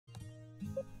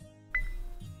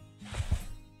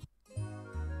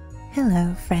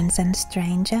Hello friends and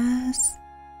strangers,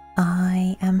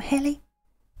 I am Heli,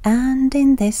 and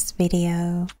in this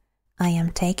video I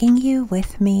am taking you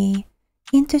with me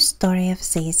into Story of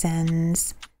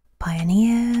Seasons,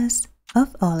 Pioneers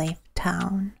of Olive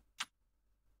Town.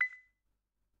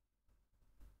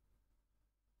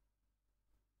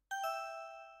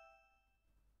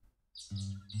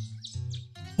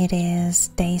 It is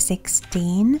day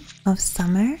 16 of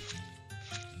summer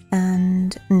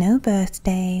and no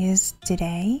birthdays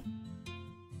today.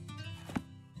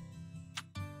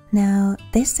 Now,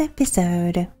 this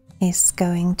episode is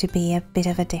going to be a bit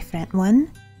of a different one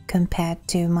compared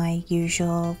to my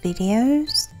usual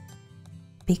videos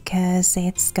because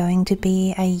it's going to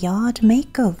be a yard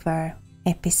makeover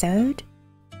episode.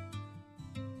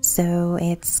 So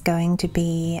it's going to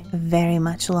be very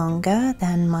much longer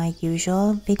than my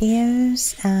usual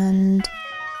videos, and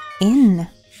in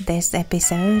this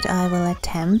episode I will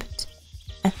attempt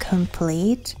a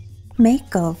complete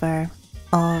makeover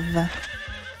of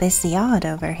this yard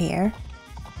over here.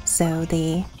 So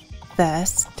the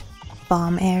first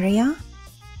farm area.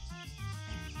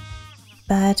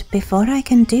 But before I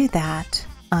can do that,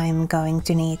 I'm going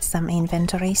to need some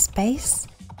inventory space.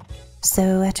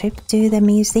 So a trip to the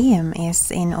museum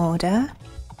is in order.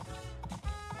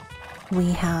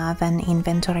 We have an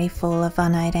inventory full of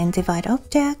unidentified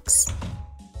objects.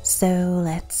 So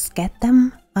let's get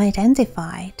them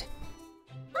identified.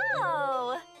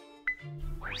 Oh!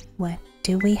 What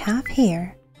do we have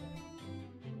here?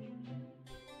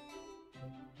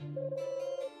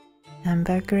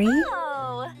 Ambergris,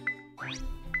 Oh!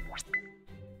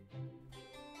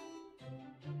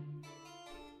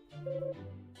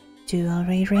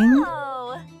 jewelry ring,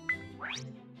 Oh!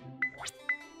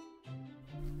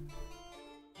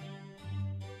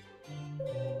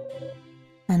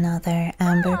 another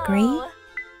ambergris, Oh!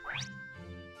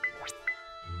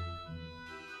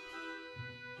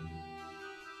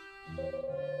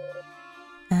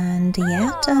 and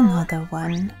yet another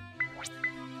one.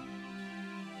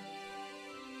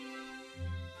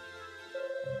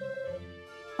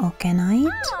 Okenite,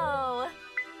 Oh!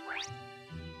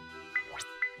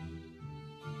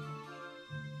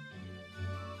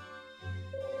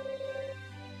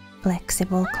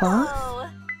 flexible cloth, Oh!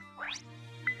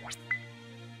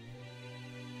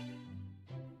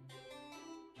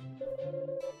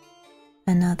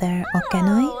 another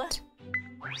okenite,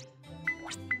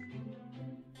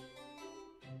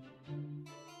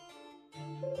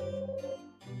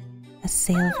 a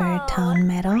silver town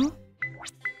medal,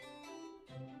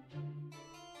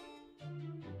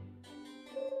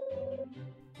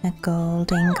 a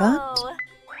gold ingot, Oh!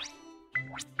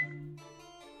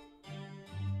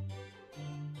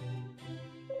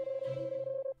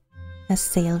 a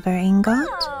silver ingot,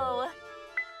 Oh!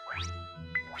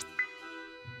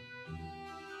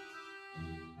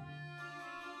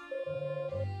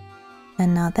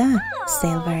 another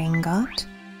silver ingot,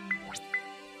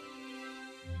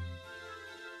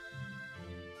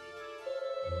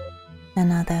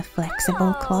 another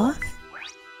flexible cloth,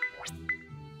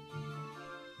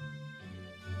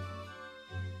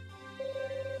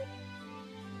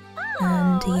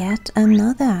 and yet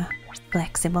another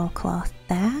flexible cloth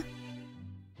there,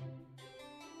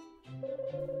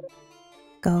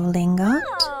 gold ingot,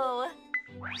 Oh!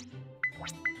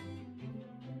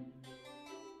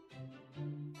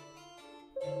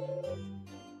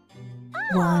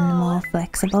 one more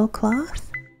flexible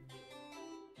cloth,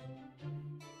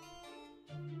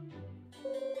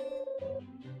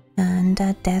 and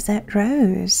a desert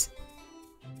rose.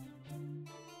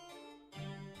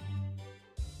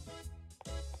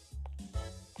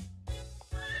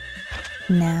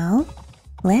 Now,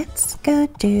 let's go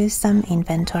do some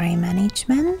inventory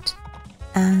management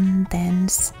and then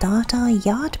start our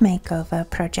yard makeover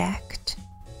project.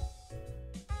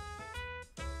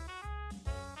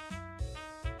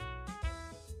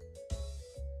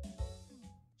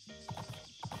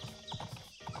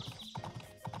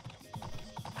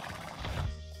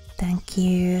 Thank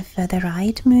you for the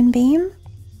ride, Moonbeam.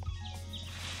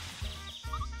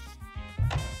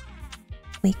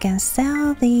 We can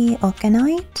sell the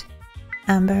okenite,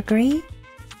 ambergris,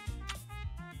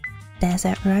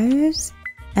 desert rose,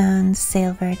 and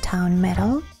silver town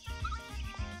medal.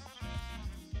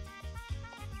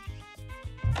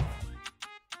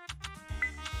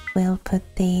 We'll put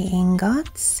the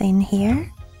ingots in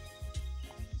here.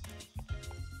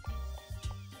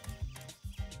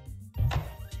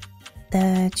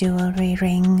 The jewelry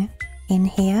ring in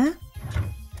here.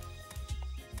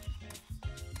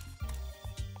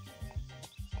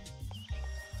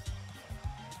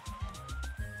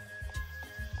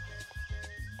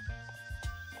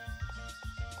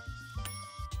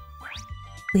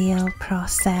 we'll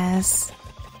process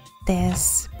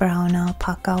this brown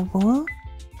alpaca wool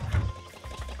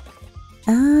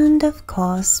and of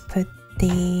course put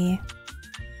the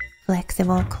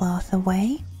flexible cloth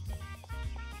away.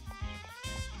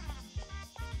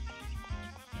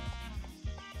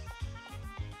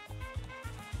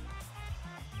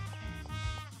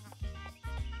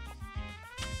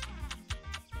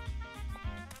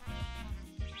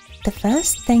 The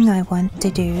first thing I want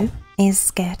to do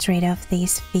is get rid of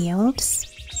these fields.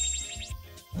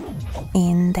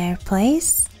 In their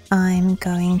place, I'm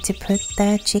going to put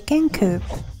the chicken coop.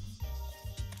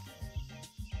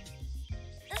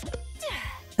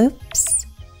 Oops,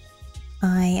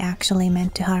 I actually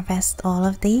meant to harvest all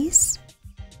of these.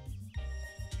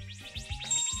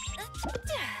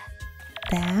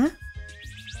 There.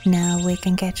 Now we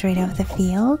can get rid of the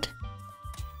field.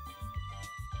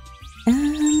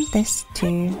 And this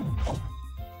too.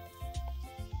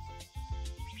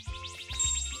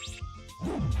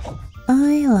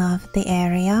 I love the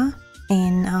area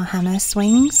in our hammer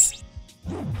swings.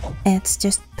 It's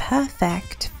just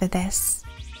perfect for this.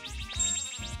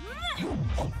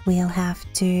 We'll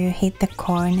have to hit the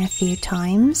corn a few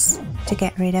times to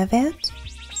get rid of it,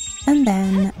 and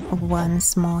then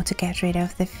once more to get rid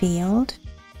of the field.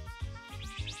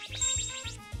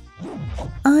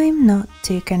 I'm not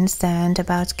too concerned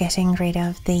about getting rid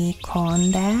of the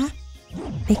corn there,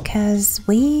 because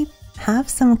we have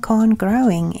some corn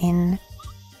growing in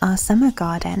our summer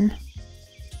garden.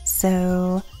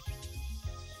 So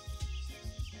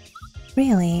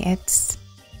really it's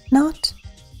not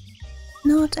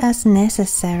as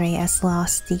necessary as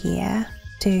last year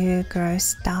to grow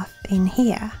stuff in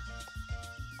here.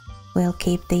 We'll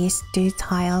keep these 2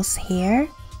 tiles here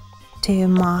to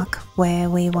mark where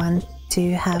we want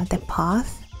to have the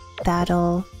path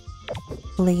that'll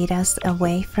lead us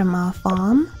away from our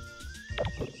farm.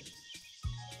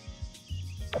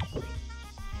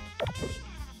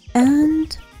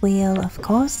 And we'll of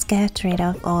course get rid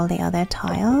of all the other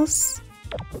tiles,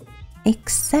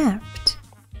 except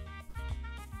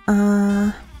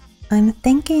I'm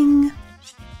thinking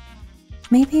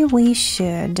maybe we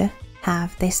should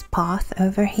have this path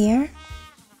over here.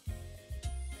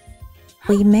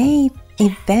 We may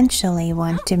eventually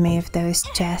want to move those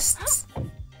chests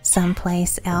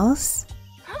someplace else,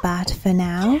 but for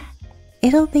now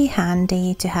it'll be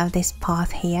handy to have this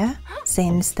path here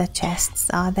since the chests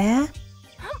are there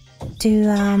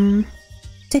to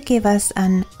give us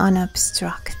an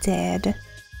unobstructed,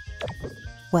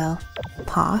 well,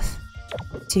 path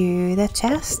to the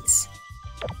chests.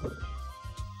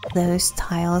 Those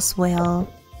tiles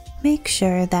will make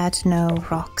sure that no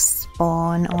rocks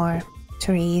spawn or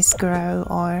trees grow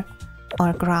or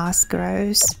grass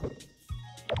grows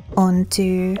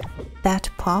onto that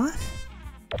path.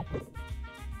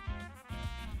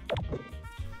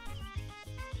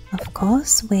 Of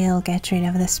course, we'll get rid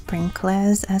of the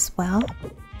sprinklers as well.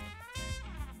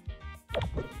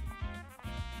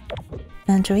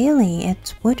 And really,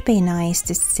 it would be nice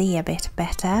to see a bit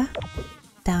better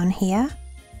down here.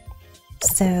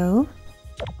 So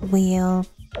we'll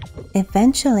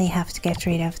eventually have to get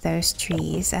rid of those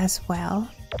trees as well.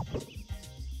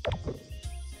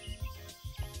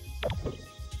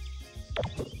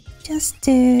 Just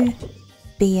to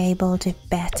be able to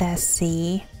better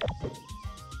see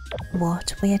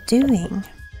what we're doing.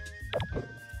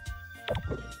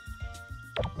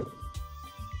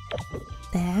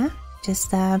 There,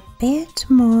 just a bit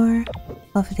more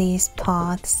of these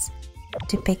paths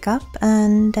to pick up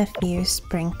and a few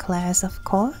sprinklers, of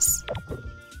course.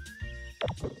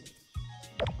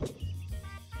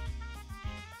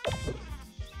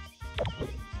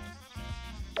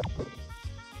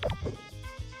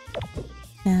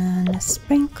 And a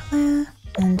sprinkler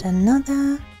and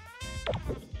another,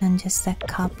 and just a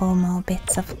couple more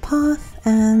bits of path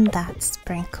and that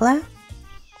sprinkler.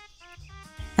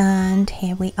 And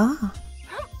here we are.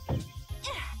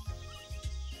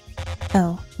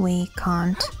 Oh, we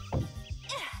can't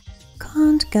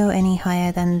go any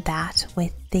higher than that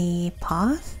with the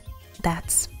path.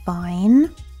 That's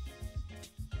fine.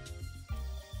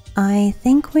 I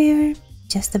think we're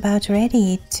just about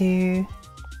ready to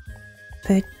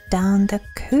put down the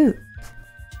coop.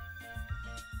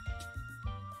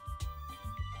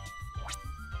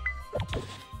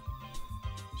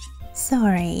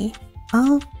 Sorry,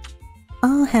 I'll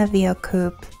have your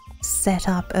coop set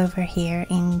up over here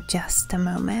in just a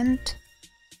moment.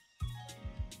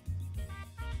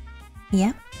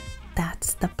 Yep,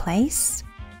 that's the place.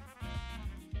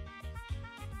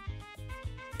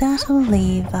 That'll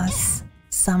leave us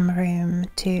some room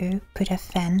to put a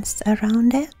fence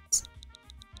around it.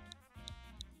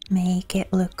 make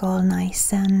it look all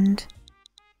nice and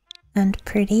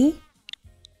pretty.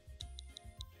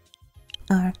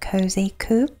 Our cozy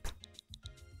coop.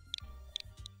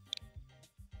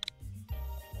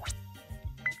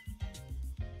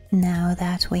 Now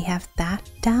that we have that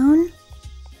down,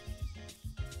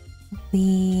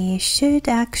 we should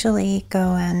actually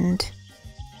go and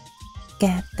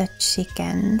get the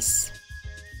chickens.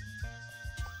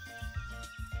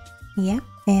 Yep,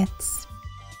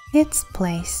 it's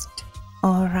placed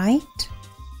all right.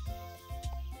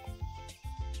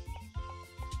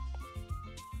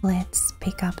 Let's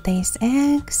pick up these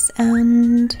eggs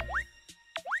and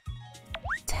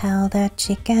tell the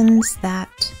chickens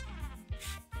that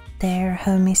their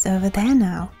home is over there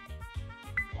now.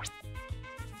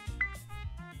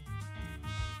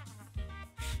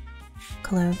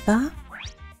 Clover.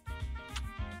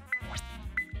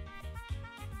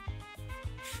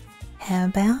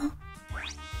 Harebell.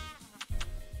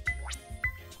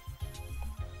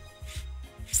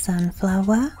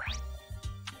 Sunflower.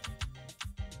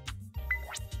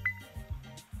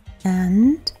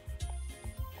 And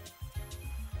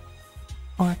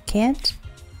orchid.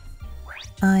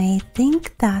 I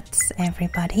think that's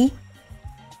everybody.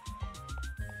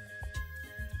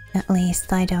 At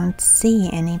least I don't see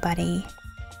anybody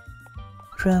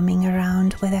roaming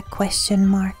around with a question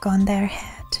mark on their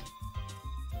head.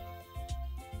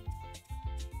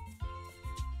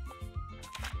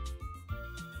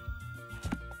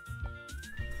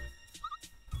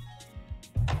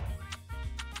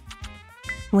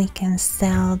 We can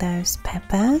sell those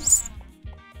peppers.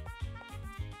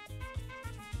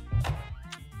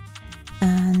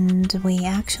 And we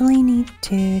actually need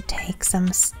to take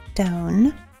some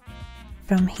stone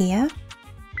from here.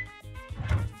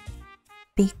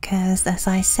 Because as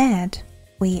I said,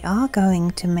 we are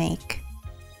going to make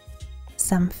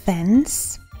some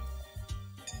fence.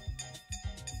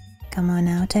 Come on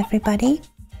out, everybody.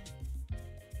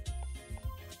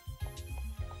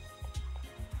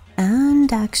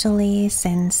 And actually,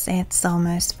 since it's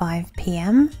almost 5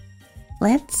 p.m,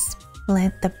 let's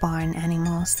let the barn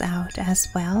animals out as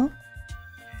well.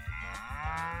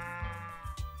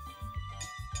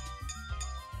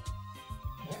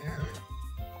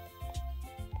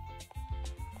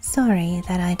 Sorry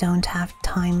that I don't have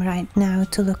time right now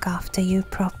to look after you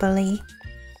properly,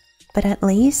 but at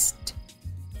least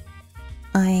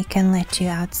I can let you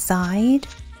outside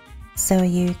so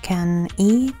you can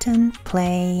eat and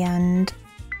play and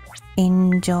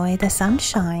enjoy the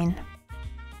sunshine.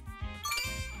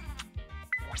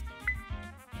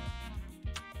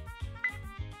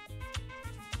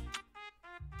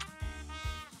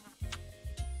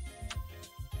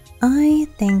 I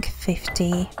think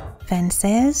 50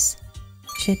 fences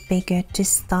should be good to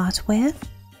start with.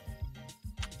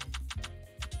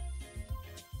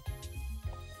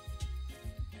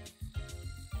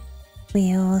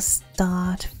 We'll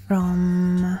start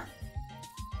from,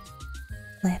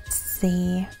 let's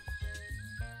see,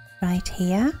 right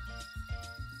here.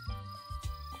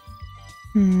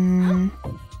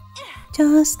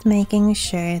 Just making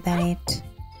sure that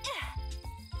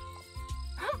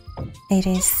it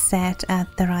is set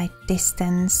at the right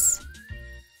distance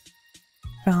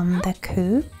from the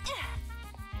coop.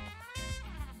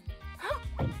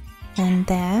 And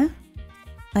there,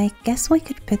 I guess we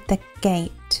could put the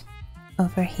gate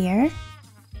over here.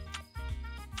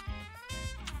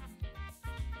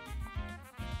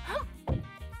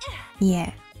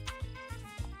 Yeah.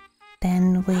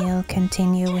 Then we'll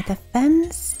continue with the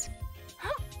fence.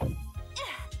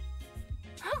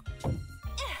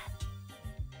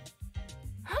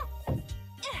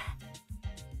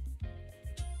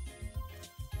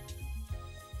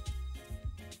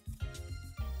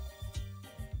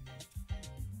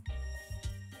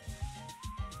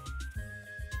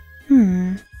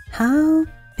 How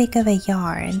big of a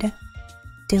yard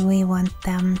do we want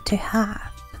them to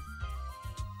have?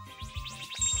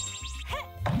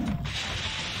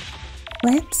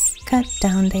 Let's cut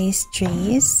down these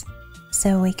trees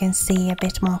so we can see a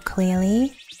bit more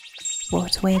clearly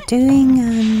what we're doing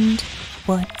and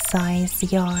what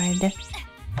size yard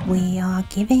we are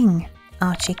giving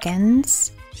our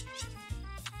chickens.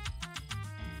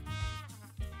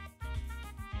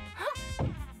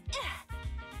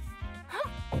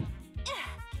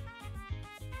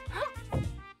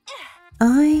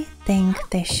 I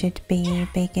think this should be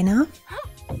big enough.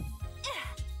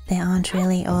 There aren't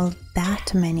really all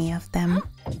that many of them,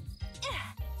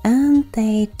 and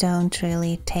they don't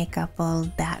really take up all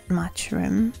that much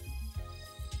room.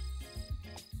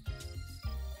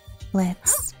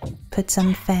 Let's put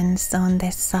some fence on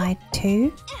this side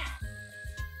too.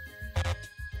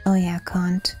 Oh yeah,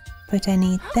 put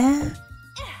any there.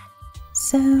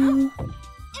 So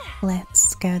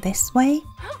let's go this way.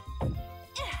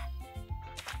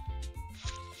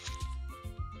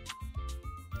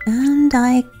 And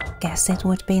I guess it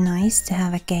would be nice to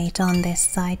have a gate on this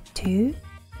side too,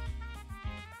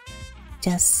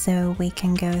 just so we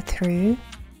can go through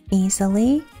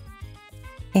easily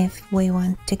if we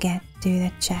want to get to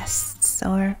the chests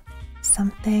or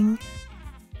something.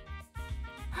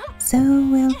 So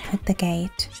we'll put the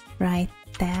gate right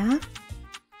there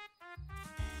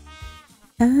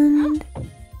and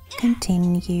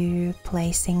continue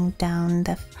placing down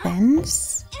the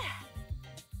fence.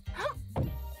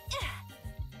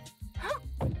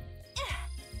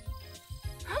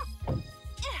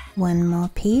 One more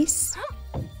piece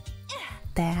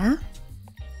there.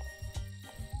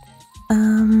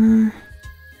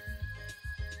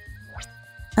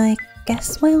 I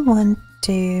guess we'll want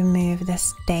to move the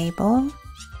stable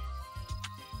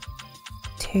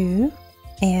too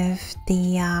if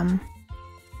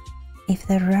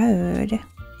the road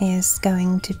is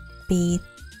going to be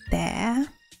there.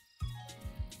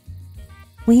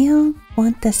 We'll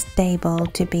want the stable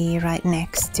to be right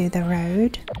next to the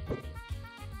road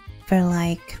for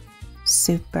like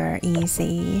super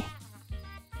easy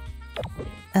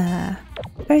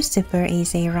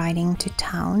riding to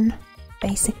town,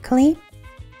 basically.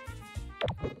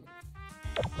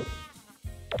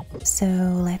 So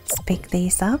let's pick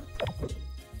these up.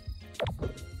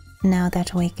 Now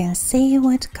that we can see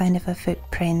what kind of a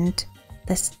footprint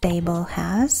the stable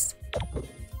has,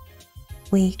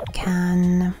 we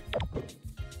can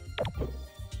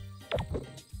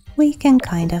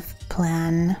kind of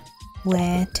plan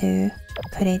where to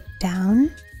put it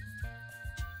down.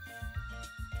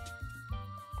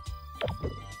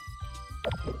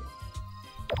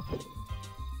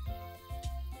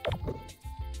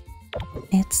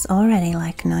 It's already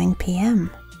like 9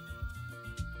 p.m.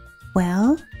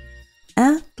 Well,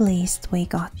 at least we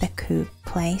got the coop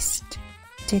placed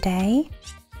today.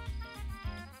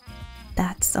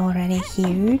 That's already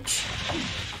huge.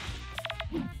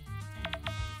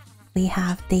 We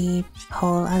have the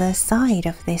whole other side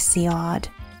of this yard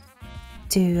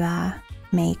to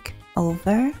make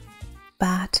over,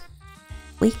 but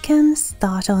we can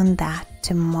start on that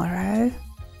tomorrow.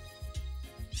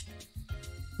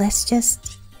 Let's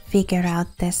just figure out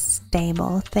this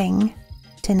stable thing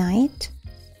tonight.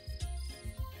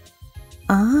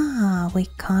 Ah, we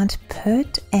can't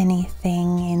put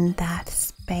anything in that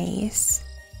space.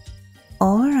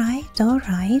 Alright,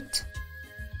 alright.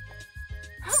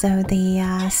 So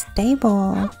the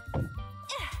stable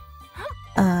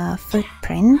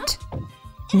footprint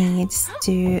needs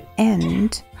to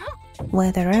end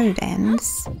where the road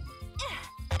ends.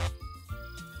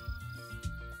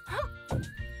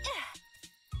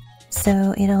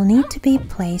 So it'll need to be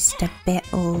placed a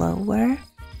bit lower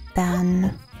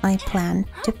than I planned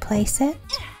to place it.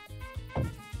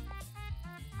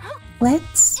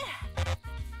 Let's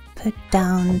put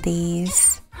down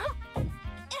these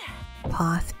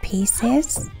path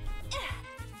pieces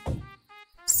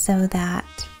so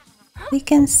that we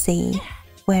can see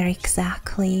where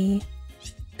exactly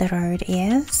the road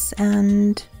is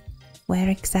and where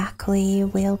exactly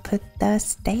we'll put the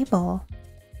stable.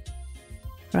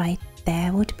 Right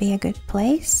there would be a good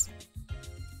place.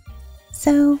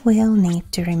 So we'll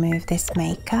need to remove this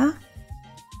maker,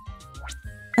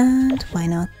 and why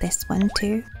not this one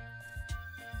too,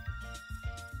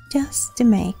 just to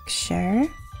make sure.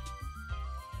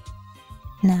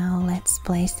 Now let's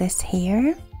place this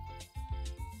here.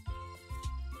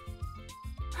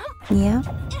 Yeah,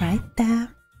 right there.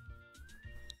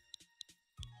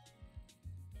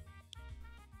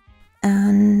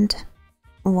 And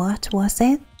what was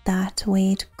it that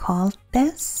we'd called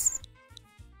this?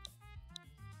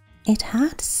 It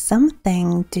had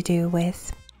something to do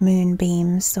with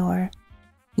moonbeams or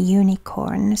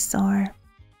unicorns or...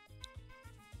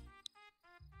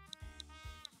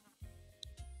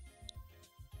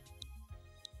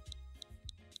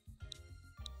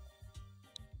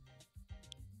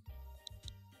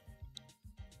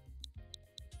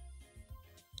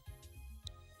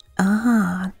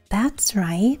 Ah, that's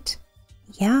right.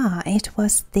 Yeah, it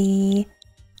was the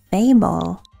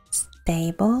fable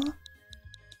stable.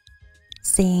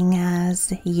 Seeing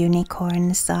as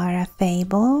unicorns are a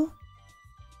fable.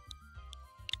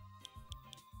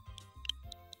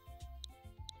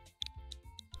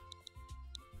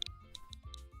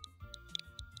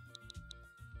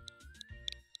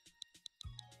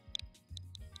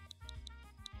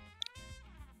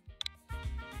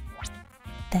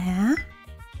 There.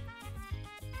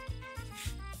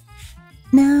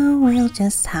 Now we'll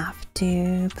just have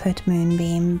to put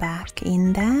Moonbeam back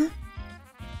in there.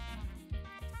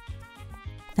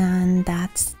 And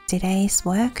that's today's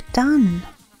work done.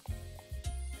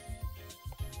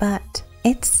 But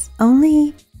it's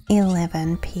only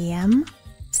 11 p.m,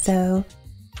 so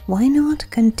why not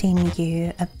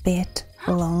continue a bit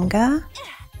longer?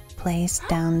 Place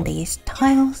down these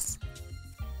tiles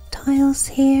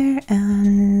here,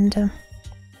 and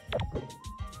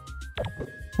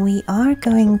we are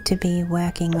going to be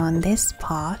working on this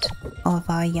part of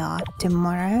our yard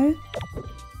tomorrow.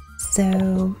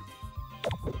 So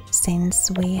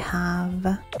since we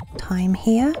have time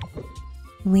here,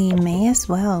 we may as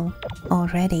well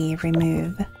already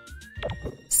remove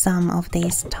some of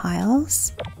these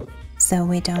tiles so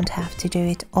we don't have to do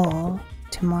it all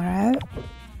tomorrow.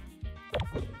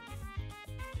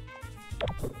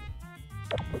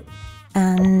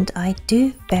 And I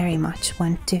do very much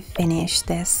want to finish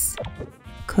this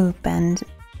coop and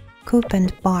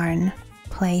barn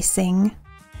placing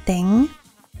thing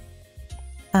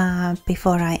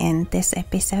before I end this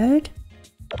episode.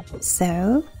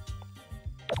 So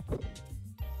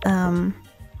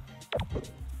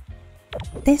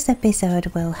this episode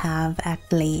will have at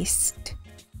least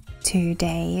 2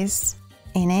 days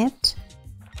in it.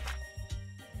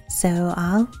 So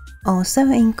I'll also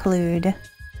include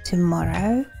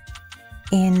tomorrow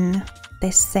in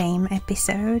this same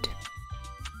episode,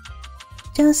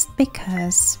 just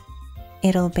because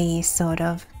it'll be sort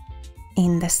of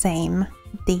in the same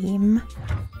theme.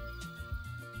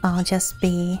 I'll just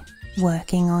be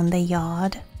working on the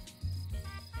yard.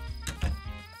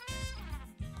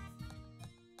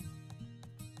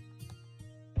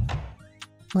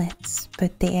 Let's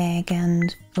put the egg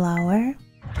and flour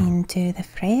into the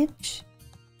fridge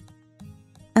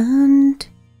and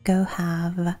go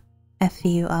have a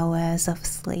few hours of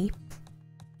sleep.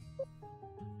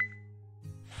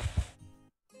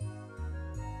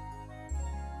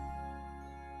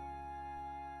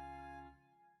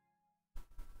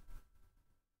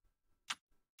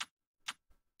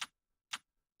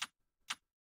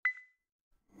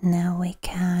 Now we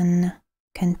can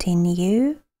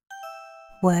continue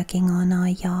working on our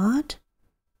yard.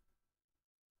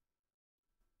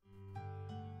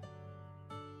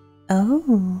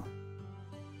 Oh,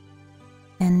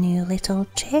 a new little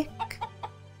chick.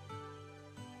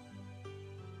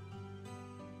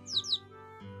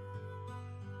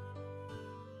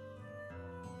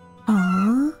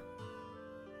 Aww.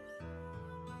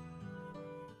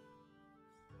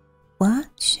 What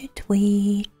should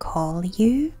we call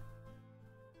you?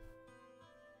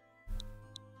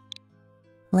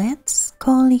 Let's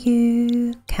call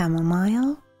you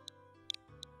Chamomile.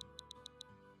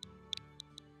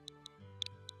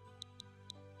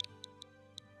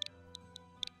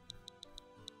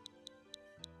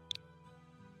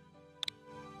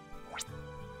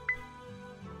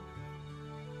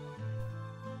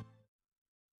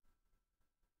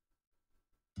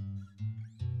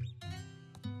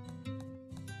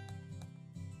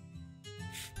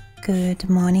 Good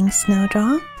morning,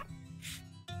 Snowdrop.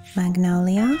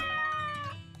 Magnolia.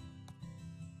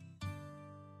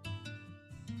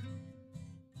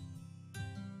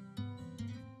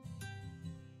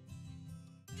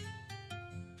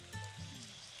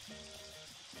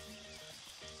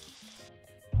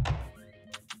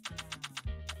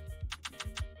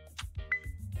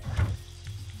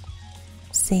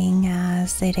 Seeing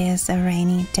as it is a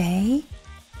rainy day,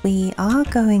 we are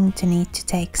going to need to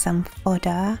take some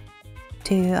fodder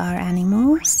to our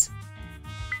animals.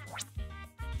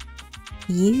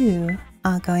 You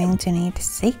are going to need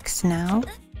 6 now,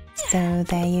 so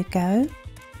there you go.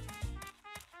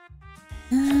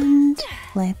 And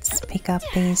let's pick up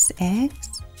these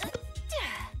eggs.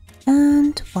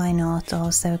 And why not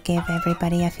also give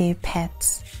everybody a few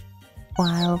pets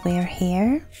while we're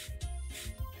here?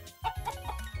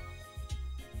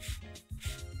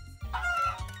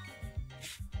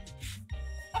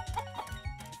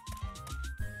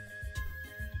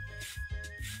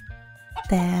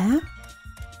 There.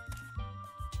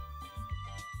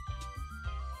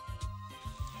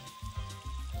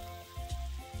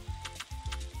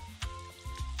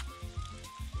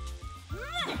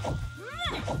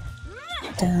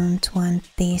 Don't want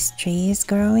these trees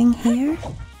growing here.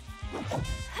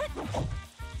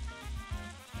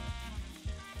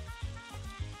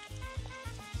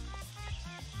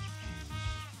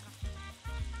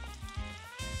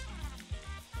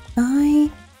 I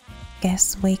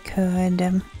guess we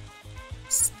could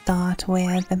start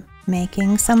with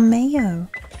making some mayo.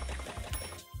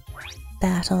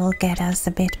 That'll get us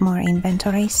a bit more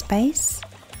inventory space.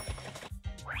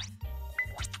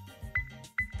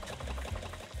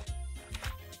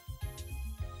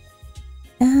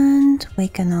 we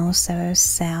can also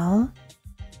sell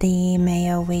the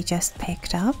mayo we just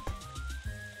picked up.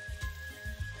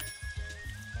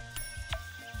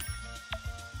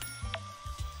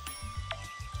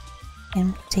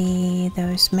 Empty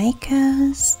those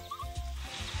makers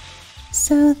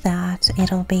so that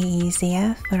it'll be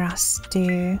easier for us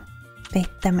to fit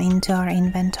them into our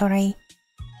inventory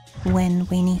when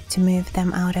we need to move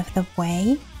them out of the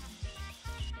way.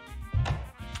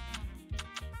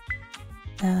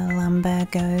 The lumber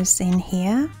goes in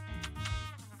here.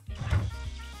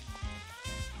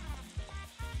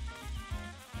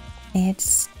 It's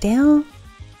still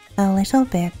a little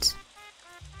bit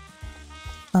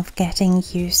of getting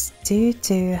used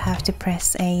to have to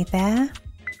press A there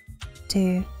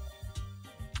to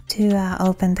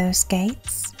open those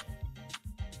gates,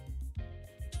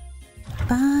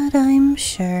 but I'm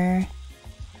sure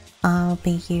I'll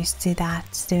be used to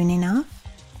that soon enough.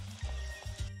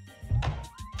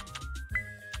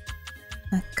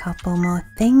 A couple more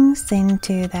things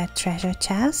into that treasure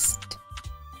chest,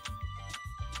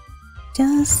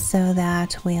 just so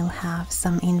that we'll have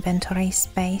some inventory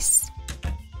space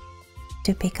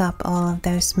to pick up all of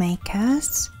those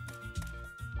makers.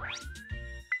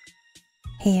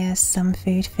 Here's some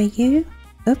food for you.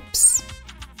 Oops.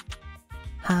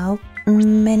 How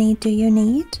many do you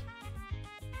need?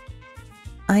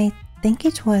 I think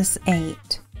it was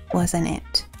 8, wasn't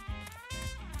it?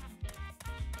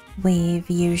 We've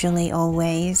usually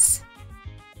always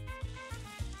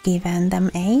given them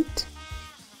 8.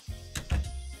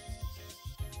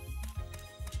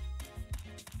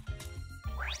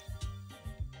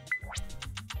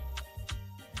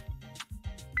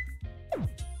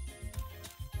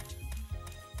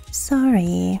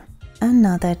 Sorry,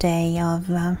 another day of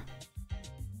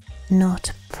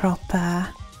not proper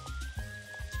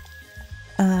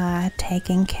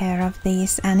taking care of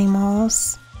these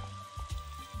animals.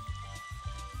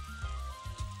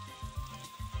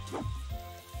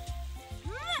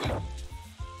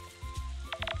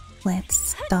 Let's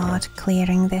start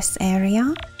clearing this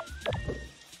area.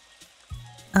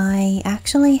 I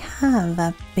actually have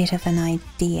a bit of an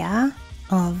idea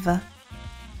of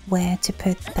where to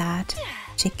put that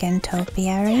chicken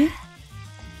topiary.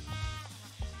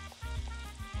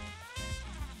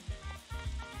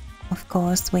 Of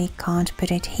course, we can't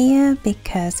put it here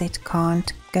because it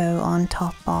can't go on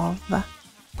top of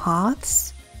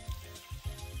paths.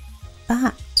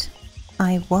 But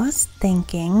I was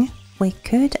thinking we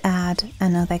could add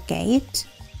another gate.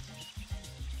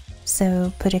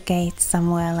 So put a gate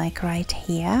somewhere like right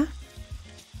here.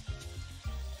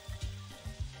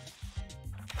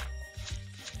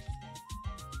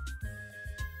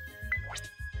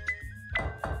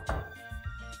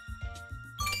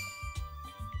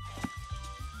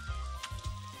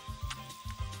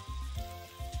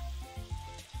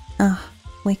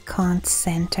 We can't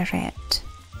center it.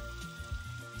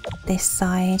 This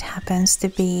side happens to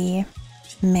be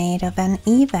made of an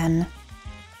even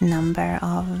number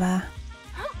of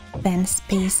fence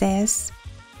pieces.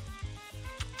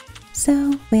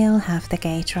 So we'll have the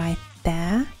gate right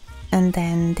there, and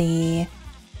then the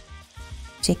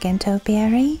chicken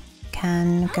topiary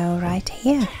can go right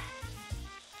here.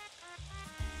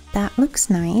 That looks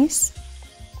nice.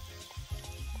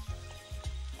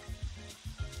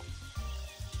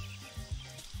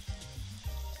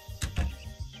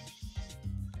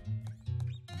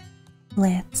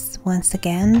 Let's once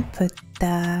again put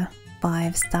the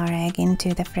 5-star egg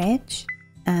into the fridge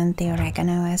and the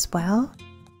oregano as well.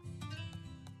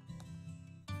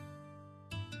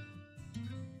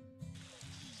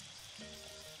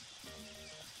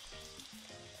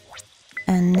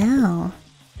 And now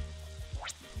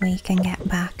we can get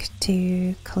back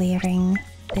to clearing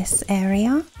this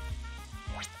area.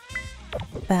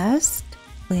 First,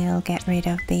 we'll get rid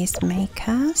of these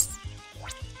makers.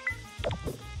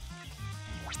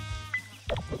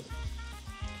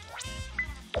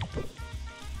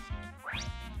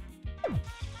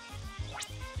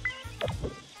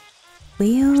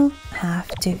 We'll have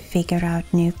to figure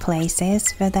out new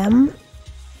places for them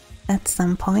at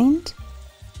some point,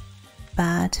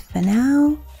 but for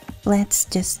now, let's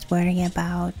just worry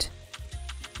about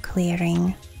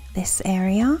clearing this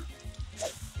area.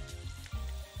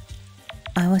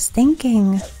 I was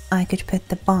thinking I could put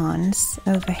the barns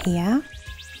over here,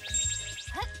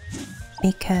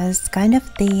 because kind of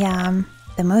the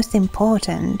most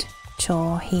important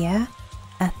chore here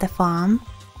at the farm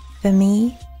for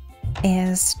me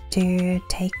is to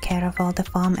take care of all the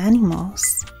farm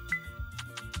animals.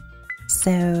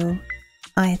 So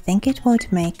I think it would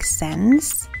make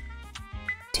sense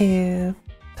to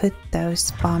put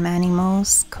those farm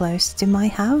animals close to my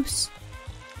house.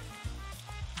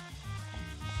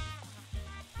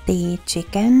 The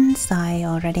chickens I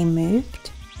already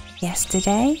moved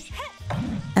yesterday,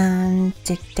 and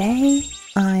today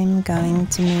I'm going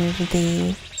to move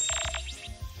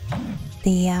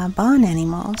the barn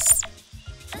animals.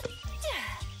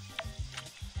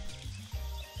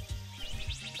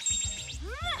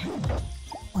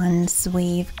 Once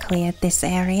we've cleared this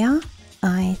area,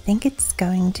 I think it's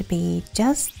going to be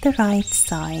just the right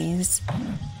size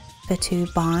for 2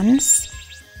 barns.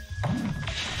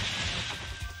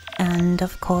 And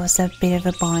of course a bit of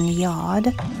a barnyard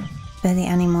for the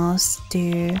animals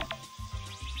to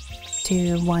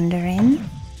wander in.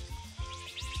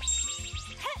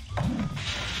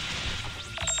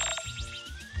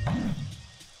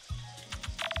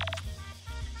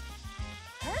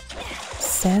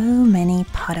 So many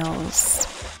puddles.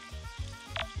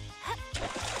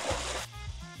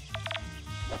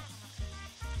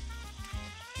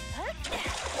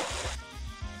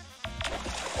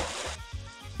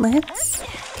 Let's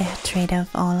get rid of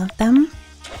all of them,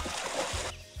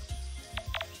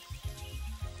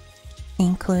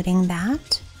 including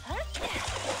that.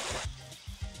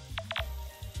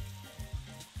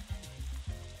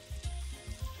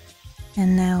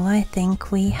 And now I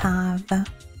think we have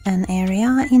an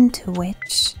area into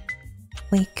which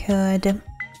we could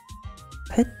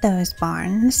put those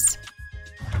barns.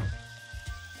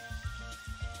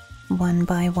 One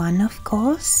by one, of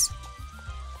course.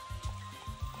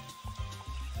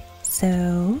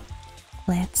 So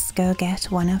let's go get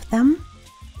one of them.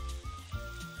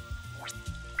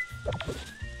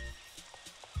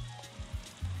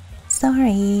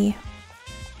 Sorry,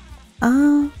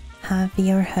 I'll have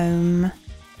your home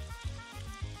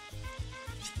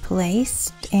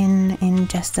placed in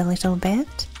just a little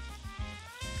bit.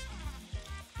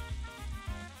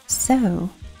 So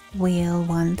we'll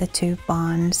want the 2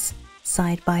 barns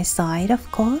side by side,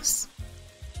 of course.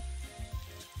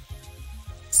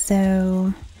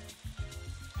 So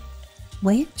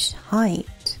which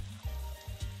height?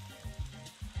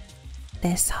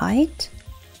 This height?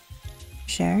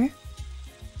 Sure.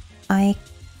 I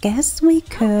guess we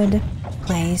could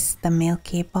place the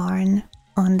milky barn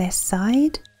on this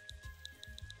side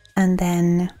and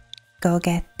then go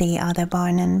get the other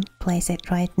barn and place it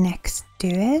right next to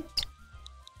it.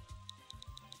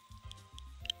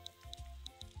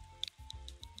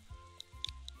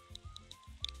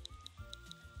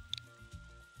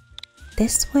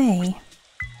 This way,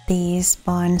 these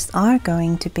barns are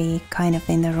going to be kind of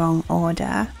in the wrong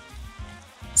order.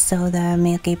 So the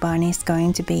milky barn is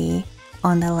going to be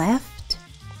on the left,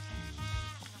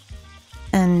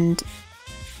 and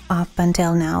up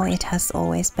until now it has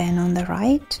always been on the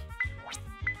right.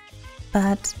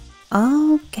 But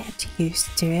I'll get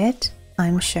used to it,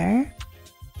 I'm sure.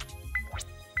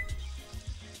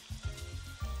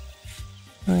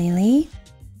 Lily,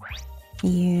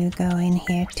 you go in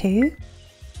here too.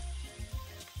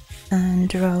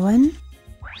 And Rowan.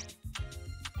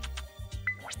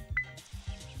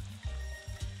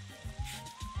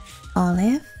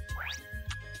 Olive.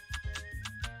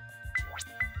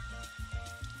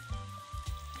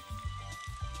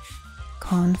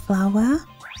 Cornflower.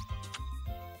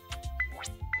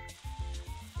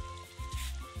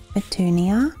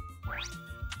 Petunia.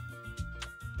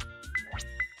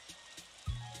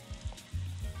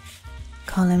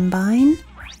 Columbine.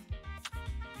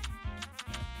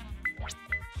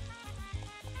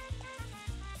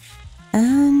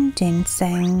 And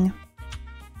ginseng.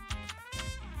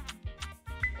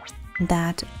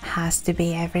 That has to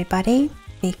be everybody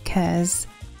because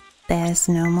there's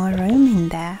no more room in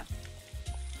there.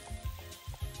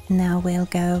 Now we'll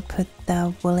go put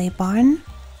the woolly barn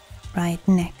right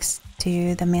next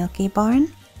to the milky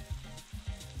barn.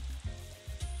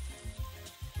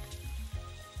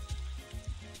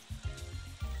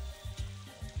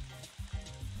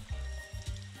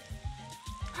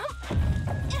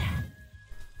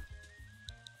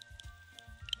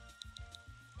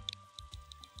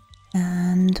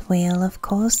 And we'll of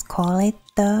course call it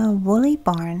the woolly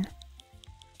barn.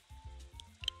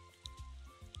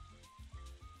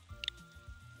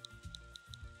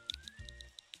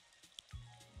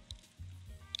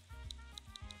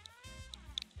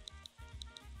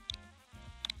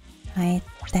 Right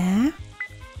there.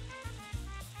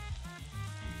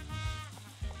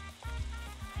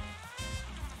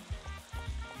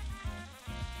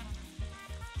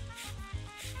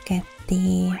 Get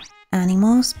the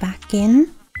animals back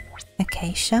in.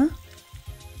 Acacia,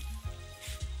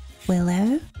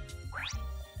 Willow,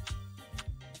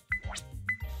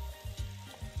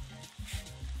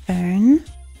 Fern,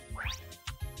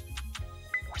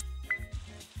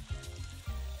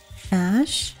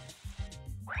 Ash,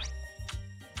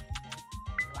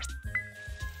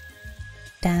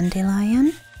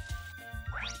 dandelion,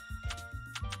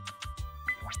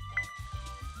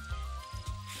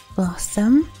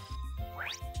 blossom,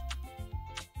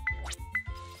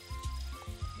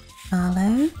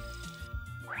 mallow,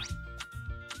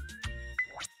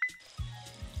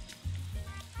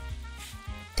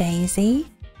 daisy,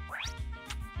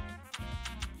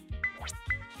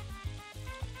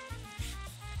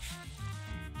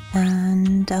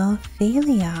 and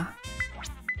Ophelia.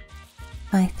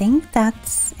 I think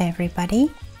that's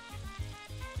everybody.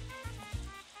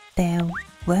 There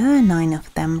were 9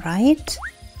 of them, right?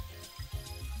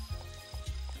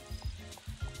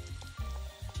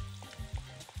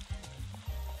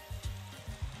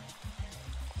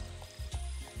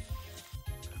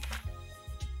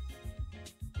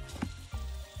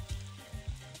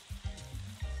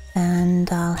 And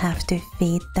I'll have to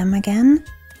feed them again.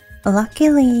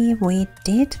 Luckily, we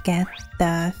did get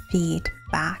the feed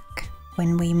back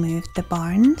when we moved the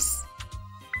barns,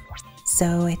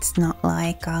 so it's not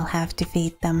like I'll have to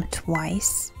feed them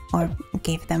twice or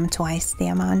give them twice the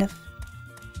amount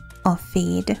of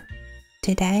feed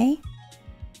today.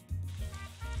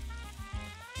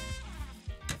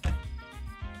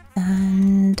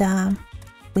 And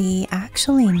we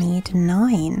actually need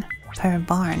 9 per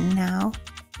barn now,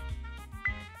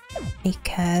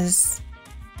 because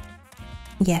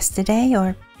yesterday,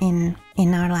 or in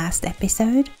our last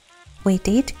episode, we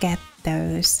did get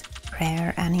those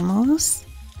rare animals.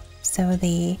 So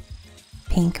the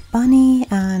pink bunny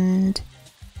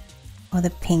or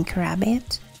the pink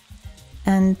rabbit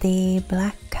and the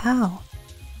black cow.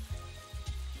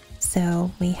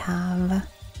 So we have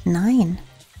 9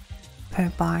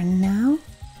 per barn now.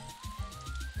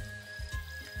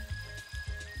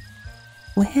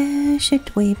 Where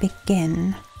should we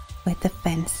begin with the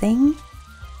fencing?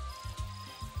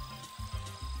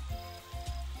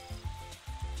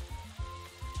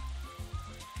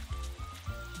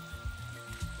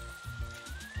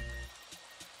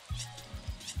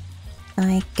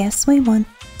 I guess we want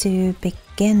to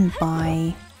begin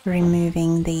by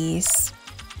removing these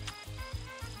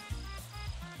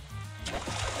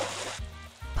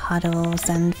puddles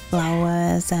and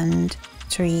flowers and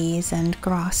trees and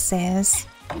grasses,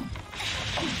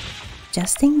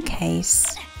 just in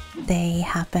case they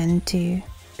happen to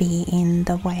be in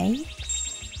the way.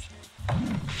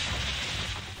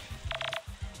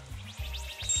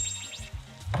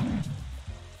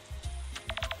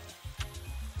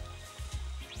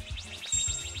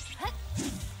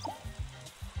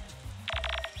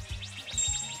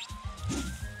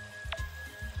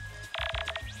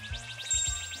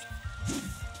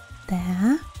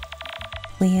 There.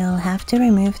 We'll have to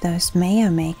remove those mayo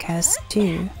makers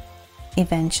too,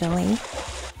 eventually.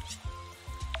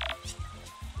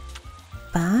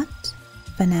 But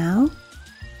for now,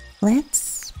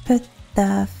 let's put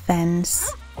the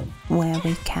fence where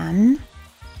we can.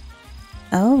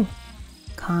 Oh,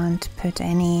 can't put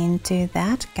any into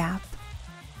that gap.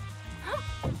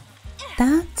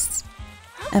 That's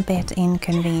a bit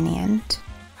inconvenient.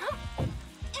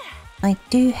 I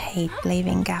do hate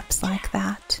leaving gaps like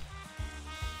that.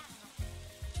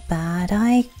 But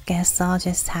I guess I'll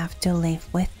just have to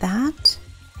live with that.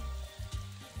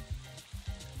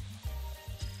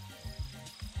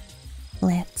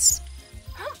 Let's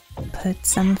put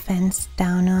some fence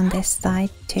down on this side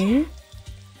too.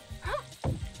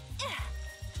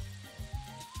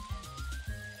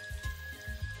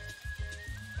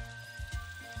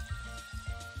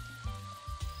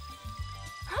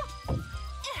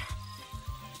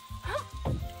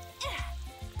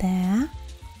 There.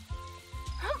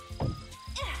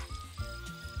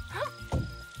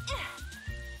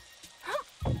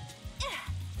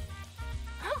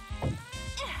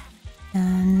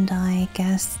 And I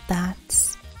guess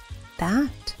that's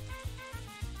that.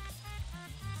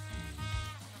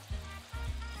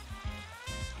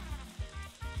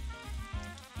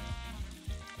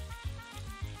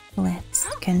 Let's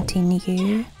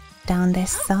continue down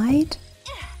this side.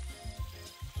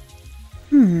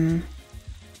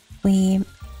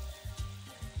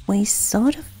 We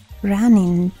sort of ran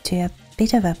into a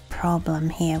bit of a problem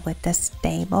here with the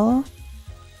stable.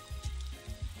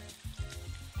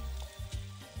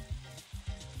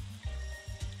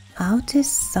 How to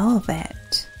solve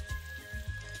it?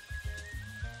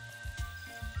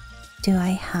 Do I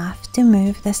have to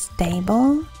move the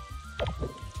stable?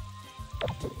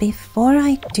 Before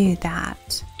I do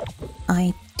that,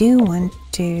 I do want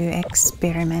to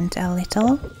experiment a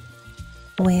little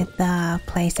with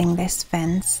placing this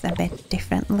fence a bit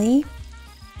differently.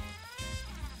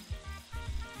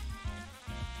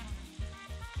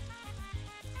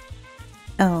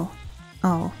 Oh,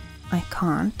 I I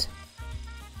can't.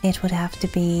 It would have to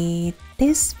be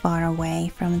this far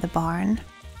away from the barn.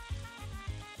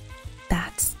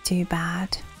 That's too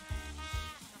bad.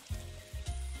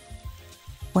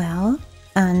 Well,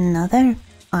 another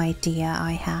idea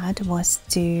I had was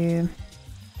to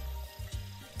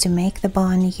make the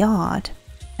barnyard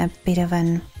a bit of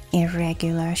an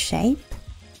irregular shape.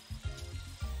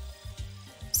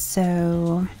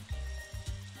 So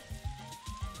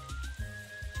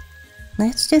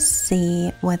let's just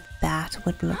see what that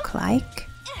would look like.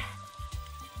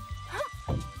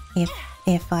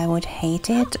 If I would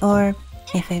hate it or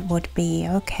if it would be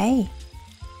okay.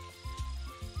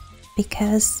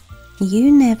 Because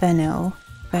you never know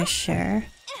for sure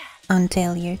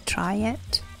until you try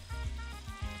it.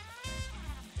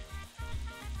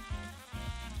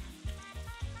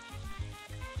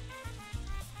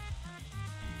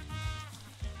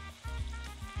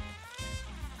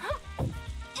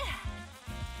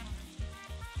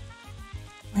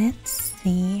 Let's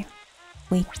see.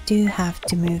 We do have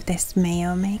to move this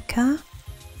mayo maker.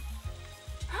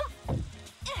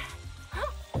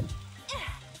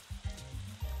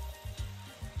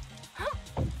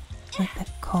 Put the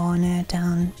corner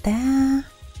down there.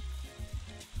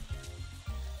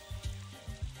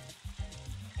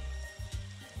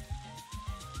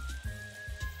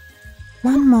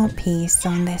 One more piece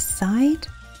on this side.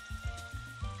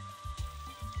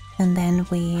 And then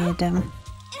we'd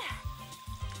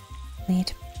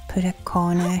put a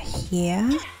corner here.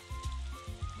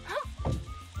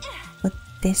 Would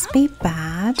this be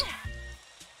bad?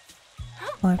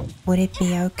 Or would it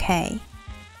be okay?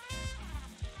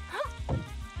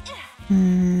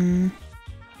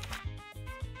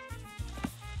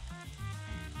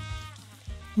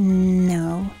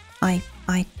 No, I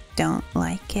don't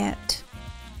like it.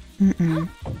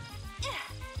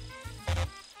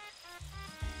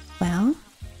 Well,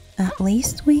 at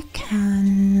least we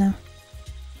can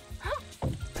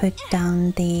put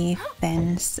down the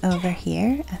fence over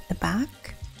here at the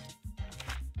back.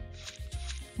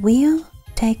 We'll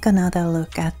take another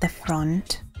look at the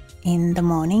front in the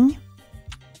morning.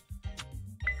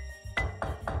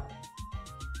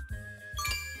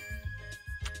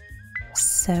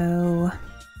 So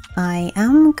I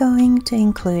am going to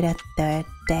include a third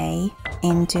day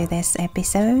into this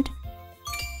episode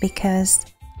because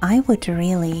I would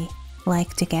really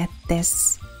like to get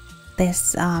this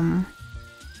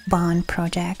barn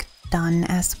project done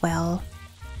as well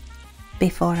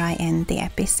before I end the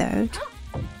episode.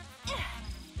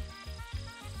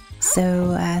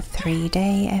 So a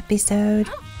 3-day episode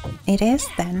it is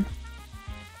then.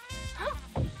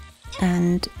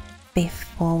 And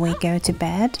before we go to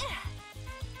bed,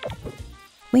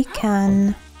 we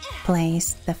can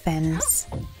place the fence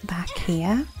back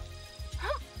here.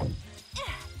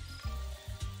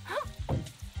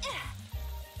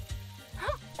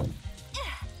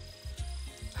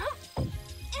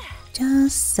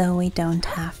 Just so we don't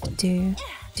have to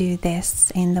do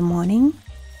this in the morning.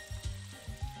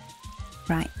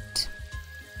 Right.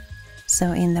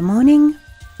 So in the morning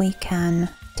we can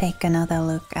take another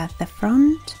look at the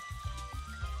front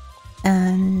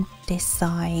and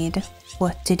decide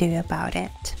what to do about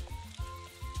it.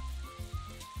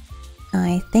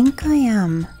 I think I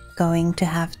am going to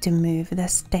have to move the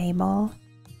stable.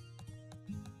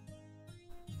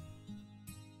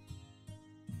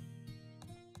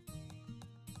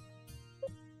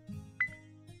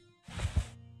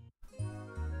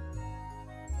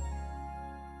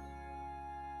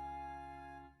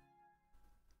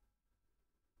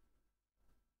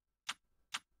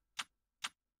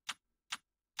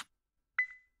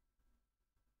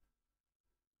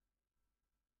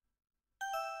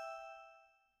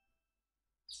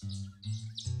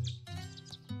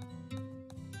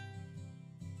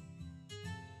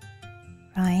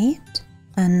 Right,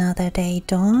 another day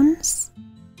dawns,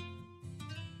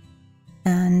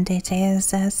 and it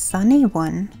is a sunny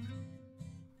one.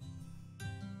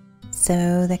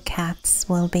 So the cats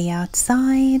will be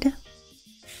outside.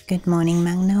 Good morning,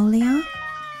 Magnolia.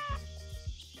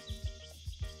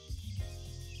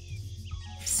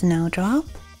 Snowdrop.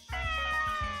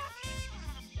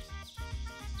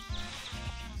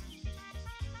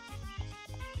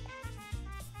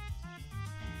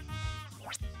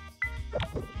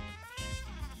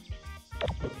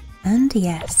 And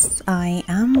yes, I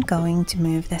am going to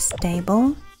move the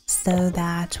stable so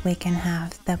that we can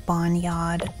have the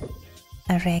barnyard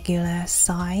a regular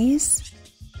size.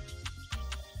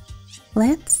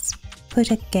 Let's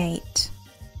put a gate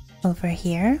over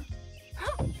here.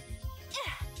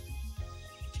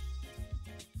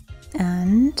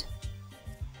 And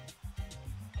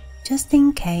just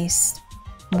in case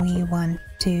we want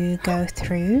to go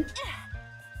through,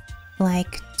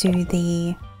 like to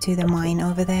the mine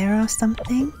over there or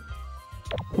something,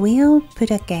 we'll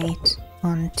put a gate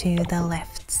onto the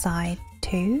left side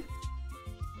too.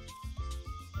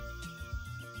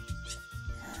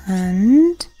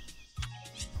 And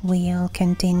we'll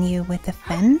continue with the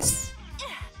fence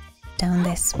down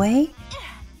this way.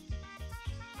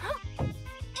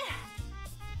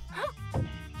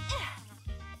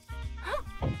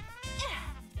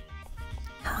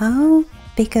 How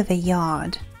big of a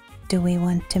yard do we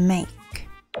want to make?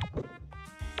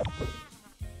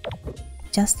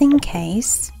 Just in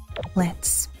case,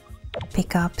 let's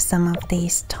pick up some of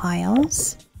these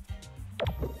tiles.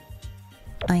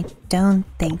 I don't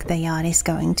think the yard is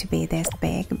going to be this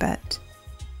big, but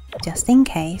just in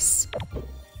case.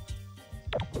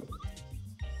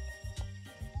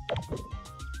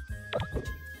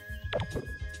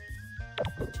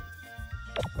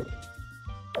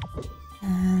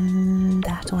 And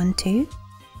that one too.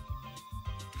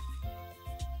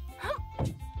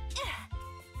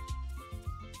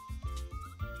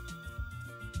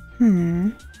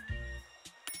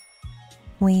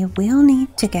 We will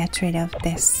need to get rid of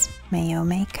this mayo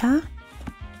maker.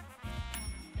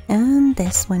 And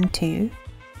this one too.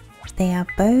 They are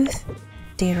both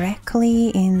directly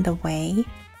in the way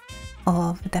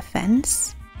of the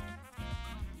fence.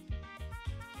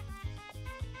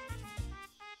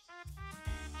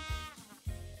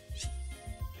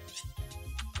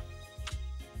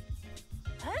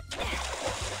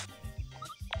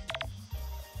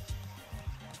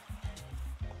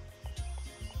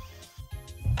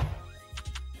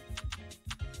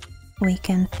 We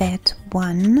can fit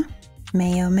one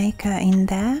mayo maker in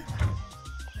there.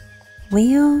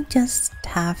 We'll just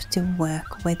have to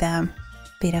work with a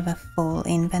bit of a full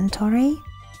inventory.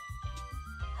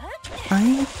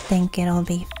 I think it'll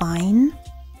be fine.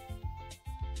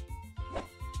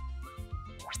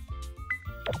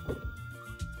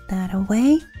 That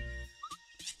away.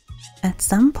 At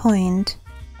some point,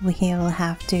 we'll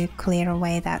have to clear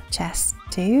away that chest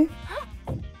too.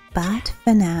 But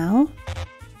for now,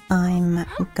 I'm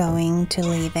going to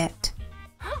leave it.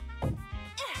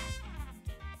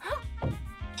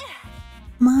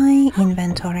 My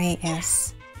inventory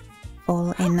is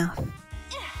full enough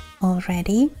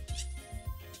already.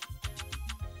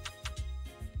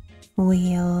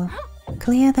 We'll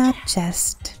clear that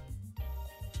chest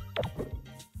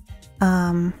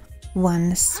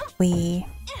once we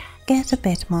get a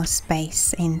bit more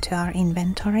space into our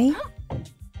inventory.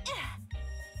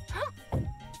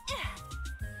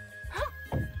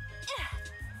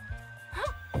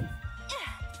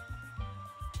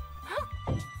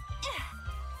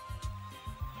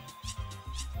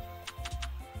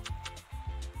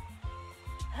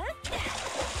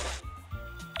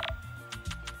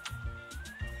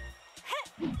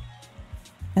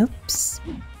 Oops.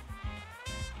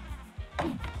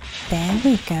 There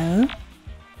we go.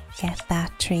 Get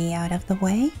that tree out of the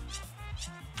way.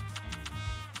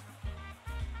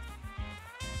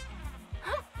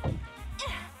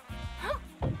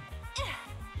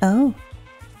 Oh.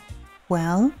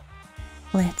 Well,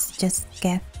 let's just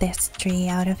get this tree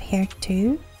out of here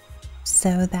too,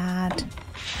 so that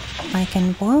I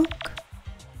can walk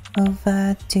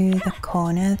over to the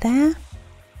corner there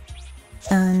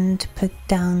and put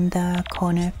down the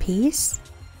corner piece.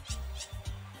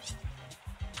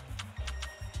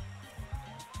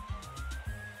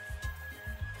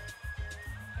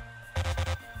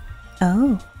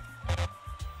 Oh,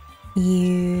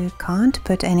 you can't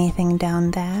put anything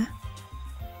down there.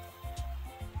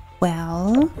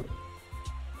 Well,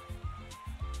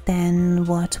 then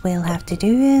what we'll have to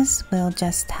do is we'll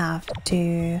just have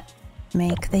to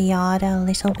make the yard a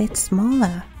little bit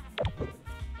smaller.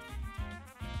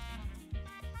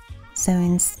 So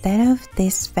instead of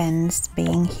this fence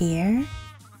being here,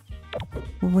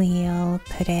 we'll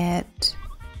put it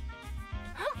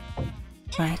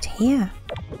right here.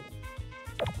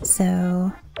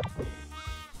 So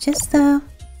just a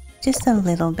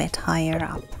little bit higher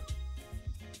up.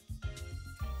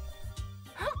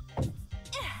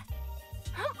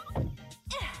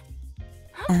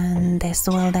 And this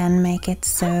will then make it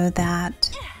so that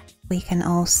we can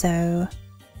also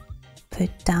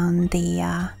put down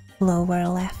the lower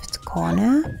left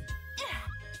corner.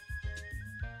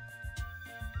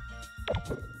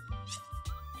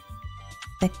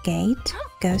 The gate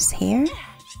goes here,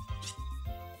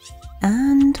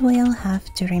 and we'll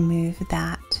have to remove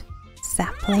that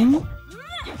sapling.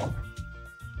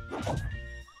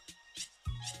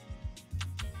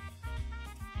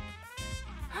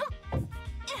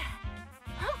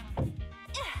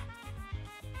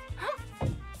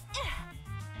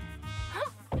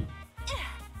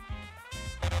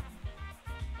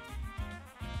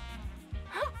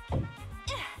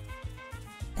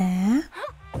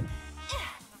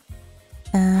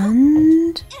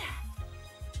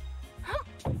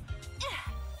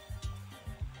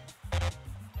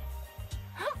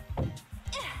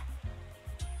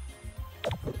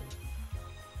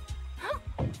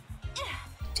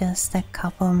 Just a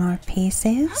couple more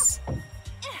pieces.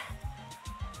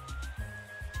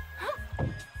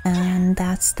 And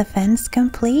that's the fence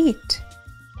complete.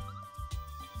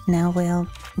 Now we'll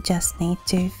just need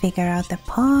to figure out the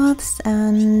paths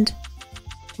and,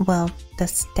 well, the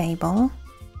stable.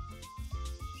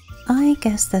 I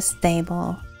guess the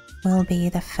stable will be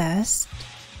the first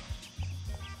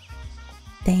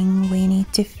thing we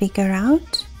need to figure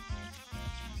out.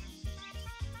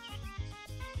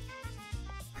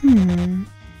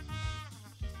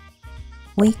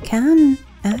 We can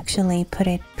actually put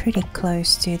it pretty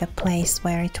close to the place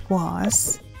where it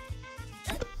was.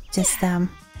 Just a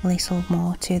little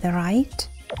more to the right.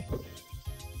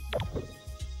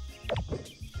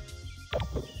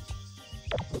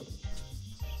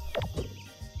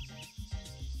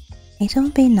 It'll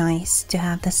be nice to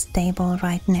have the stable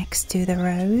right next to the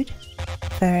road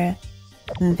for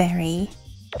very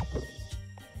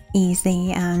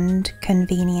easy and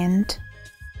convenient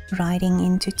riding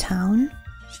into town.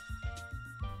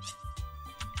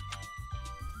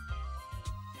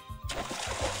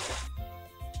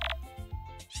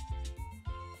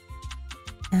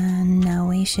 And now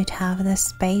we should have the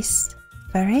space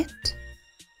for it.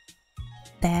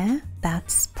 There,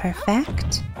 that's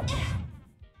perfect.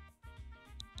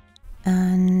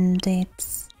 And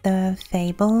it's the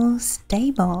Fable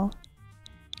stable.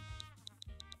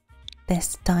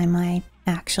 This time I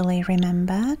actually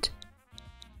remembered.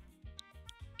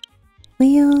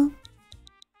 We'll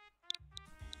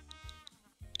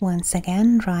once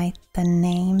again write the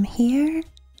name here.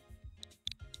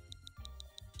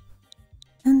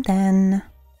 And then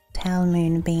tell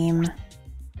Moonbeam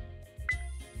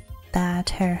that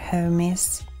her home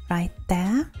is right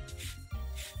there.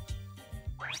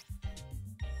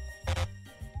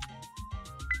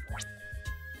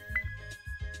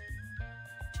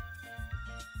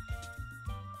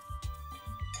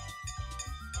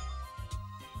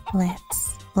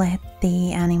 Let's let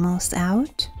the animals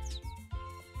out.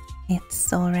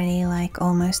 It's already like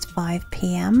almost 5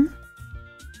 p.m.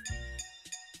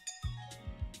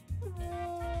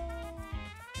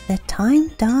 The time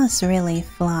does really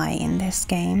fly in this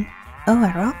game. Oh,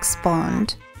 a rock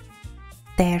spawned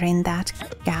there in that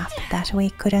gap that we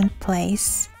couldn't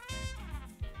place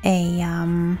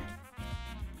a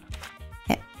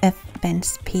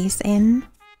fence piece in.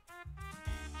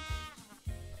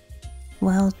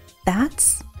 Well,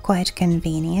 that's quite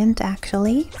convenient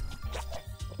actually.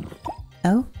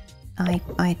 Oh,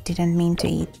 I didn't mean to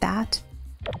eat that.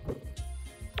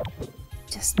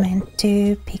 Just meant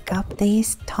to pick up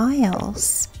these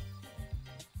tiles.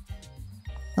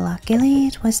 Luckily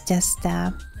it was just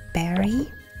a berry.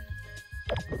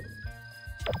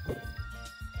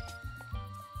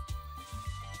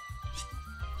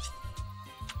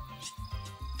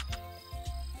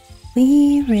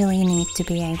 We really need to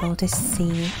be able to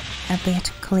see a bit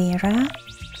clearer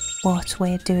what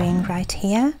we're doing right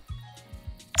here.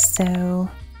 So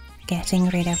getting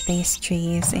rid of these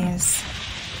trees is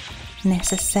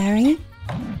necessary.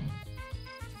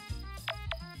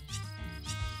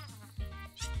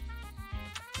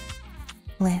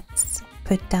 Let's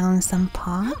put down some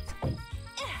path.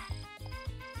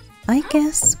 I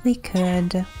guess we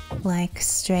could like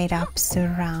straight up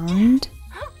surround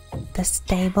the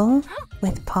stable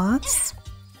with paths.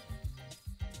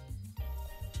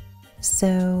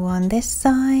 So on this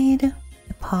side,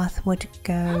 the path would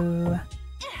go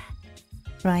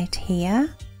right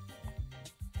here,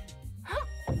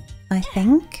 I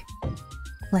think.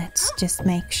 Let's just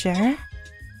make sure.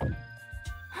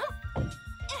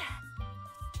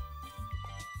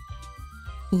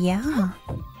 Yeah,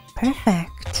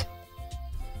 perfect.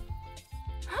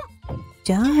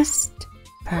 Just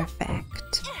perfect.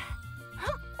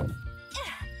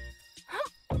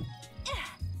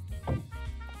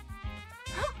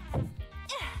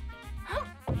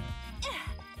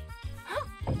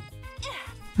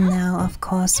 Now, of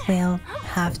course, we'll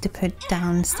have to put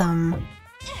down some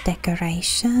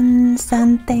decorations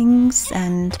and things,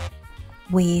 and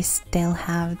we still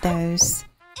have those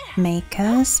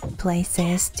makers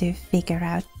places to figure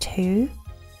out too.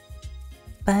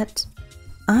 But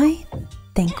I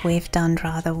think we've done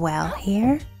rather well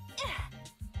here.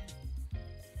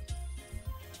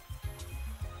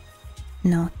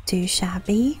 Not too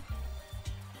shabby.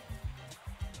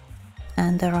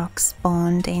 And the rock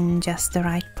spawned in just the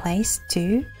right place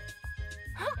too.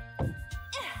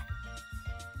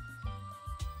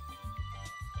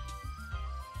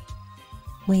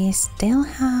 We still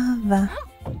have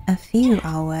a few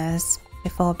hours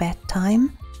before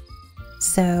bedtime,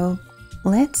 so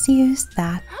let's use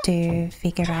that to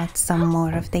figure out some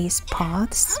more of these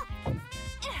paths.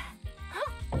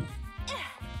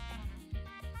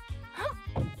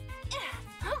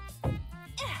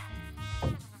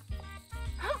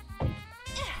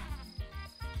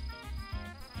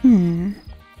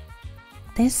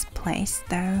 This place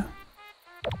though.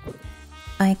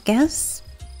 I guess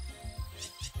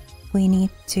we need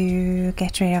to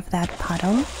get rid of that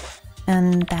puddle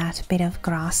and that bit of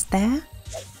grass there,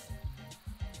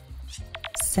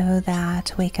 so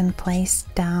that we can place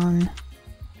down...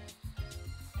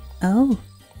 Oh,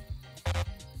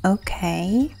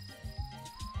 okay.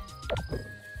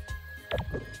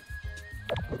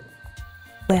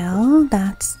 Well,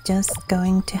 that's just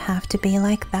going to have to be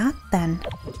like that then,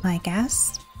 I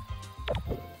guess.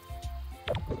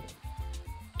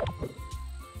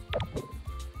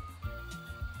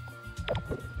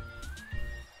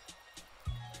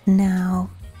 Now,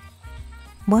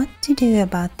 what to do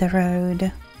about the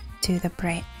road to the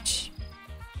bridge?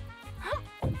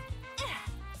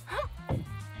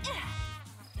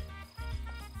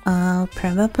 I'll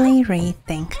probably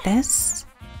rethink this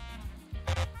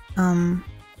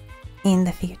in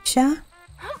the future,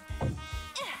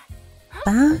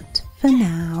 but for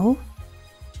now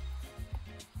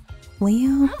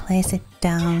we'll place it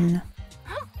down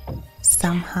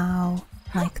somehow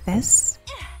like this.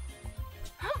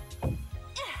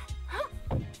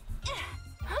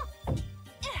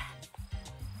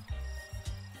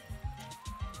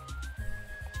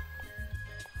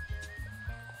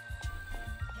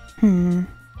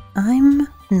 I'm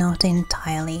not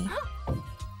entirely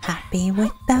happy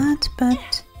with that,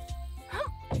 but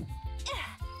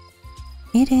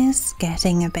it is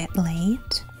getting a bit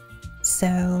late,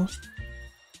 so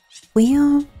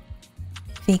we'll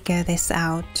figure this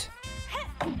out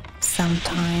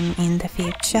sometime in the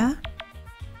future.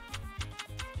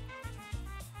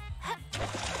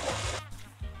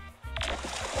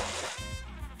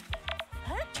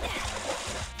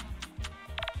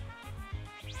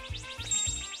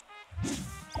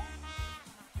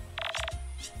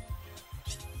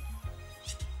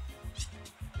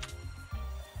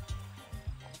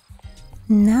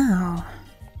 Now,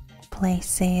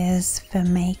 places for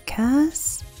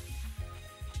makers.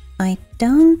 I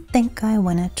don't think I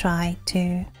want to try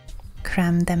to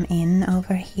cram them in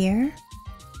over here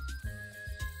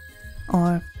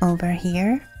or over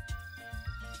here.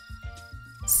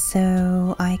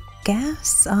 So I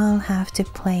guess I'll have to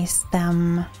place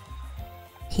them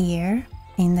here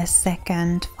in the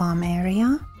second farm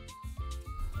area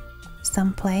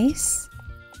someplace.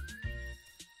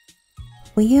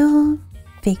 We'll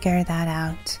figure that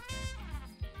out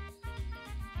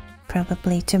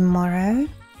probably tomorrow.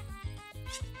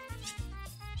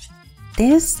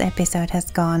 This episode has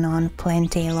gone on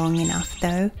plenty long enough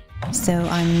though, so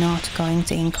I'm not going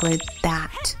to include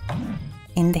that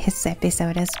in this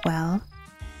episode as well.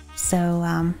 So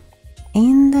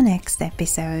in the next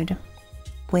episode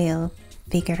we'll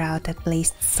figure out at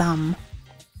least some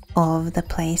of the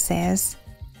places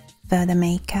for the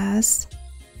makers.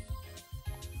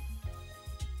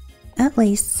 At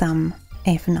least some,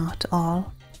 if not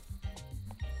all.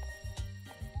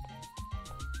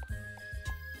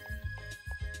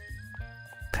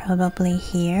 Probably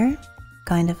here,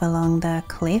 kind of along the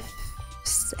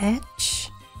cliff's edge.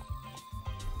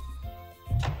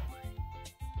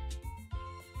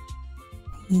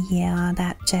 Yeah,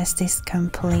 that chest is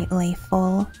completely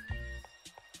full.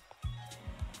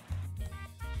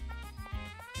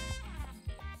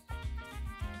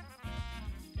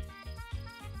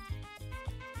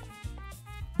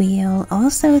 We'll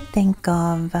also think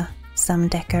of some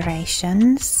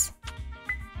decorations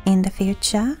in the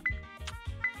future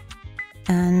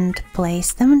and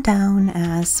place them down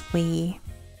as we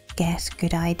get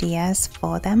good ideas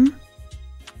for them.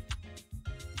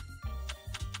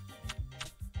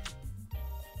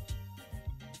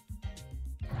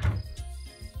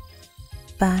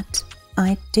 But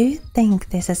I do think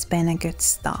this has been a good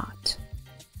start.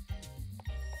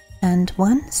 And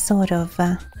one sort of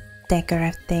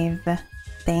decorative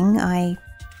thing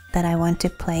that I want to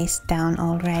place down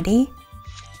already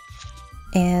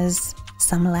is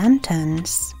some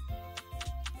lanterns.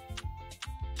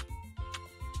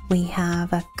 We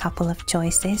have a couple of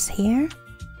choices here.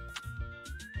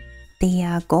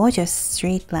 The gorgeous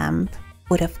street lamp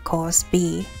would of course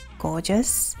be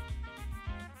gorgeous,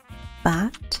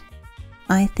 but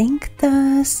I think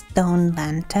the stone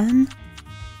lantern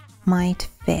might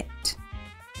fit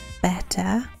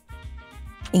better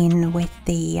in with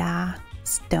the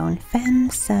stone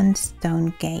fence and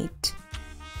stone gate.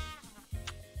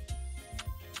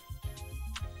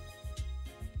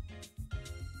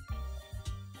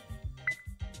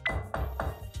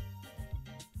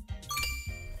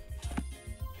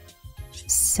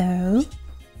 So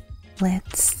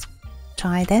let's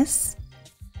try this.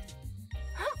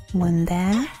 One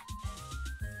there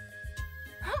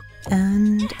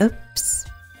And oops.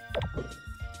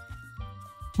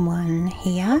 One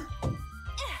here.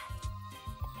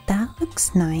 That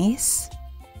looks nice.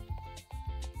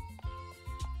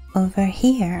 Over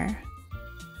here,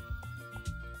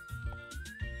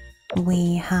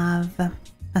 we have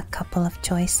a couple of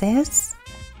choices.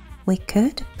 We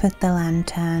could put the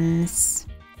lanterns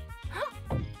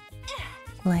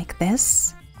like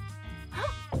this,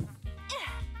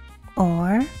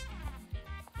 or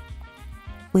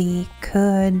we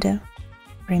could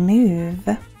remove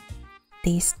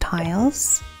these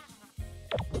tiles.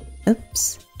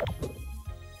 Oops.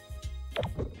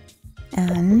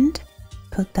 And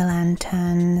put the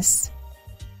lanterns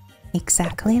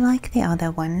exactly like the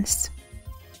other ones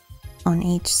on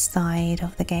each side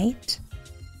of the gate.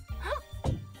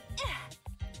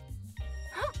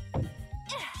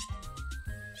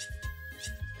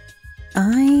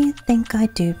 I think I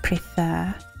do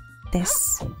prefer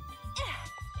this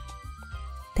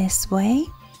way.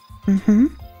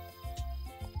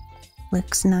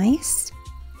 Looks nice.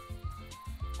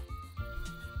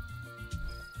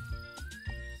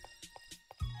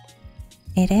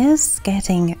 It is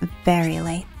getting very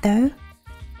late though,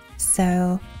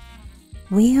 so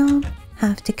we'll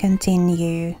have to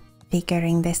continue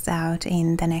figuring this out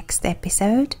in the next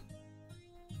episode.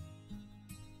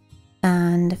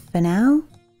 And for now,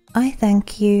 I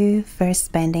thank you for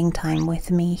spending time with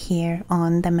me here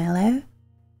on the Mellow.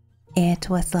 It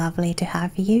was lovely to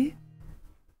have you.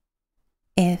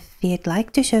 If you'd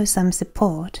like to show some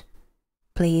support,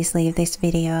 please leave this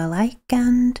video a like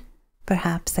and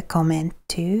perhaps a comment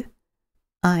too.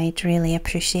 I'd really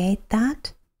appreciate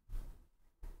that.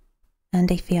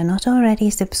 And if you're not already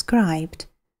subscribed,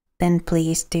 then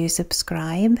please do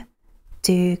subscribe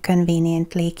to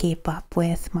conveniently keep up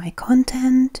with my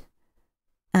content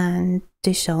and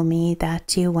to show me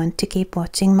that you want to keep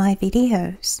watching my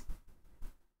videos.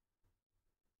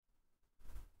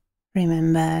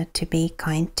 Remember to be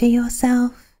kind to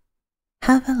yourself.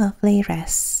 Have a lovely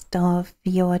rest of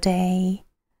your day,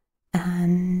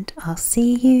 and I'll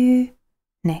see you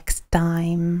next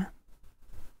time.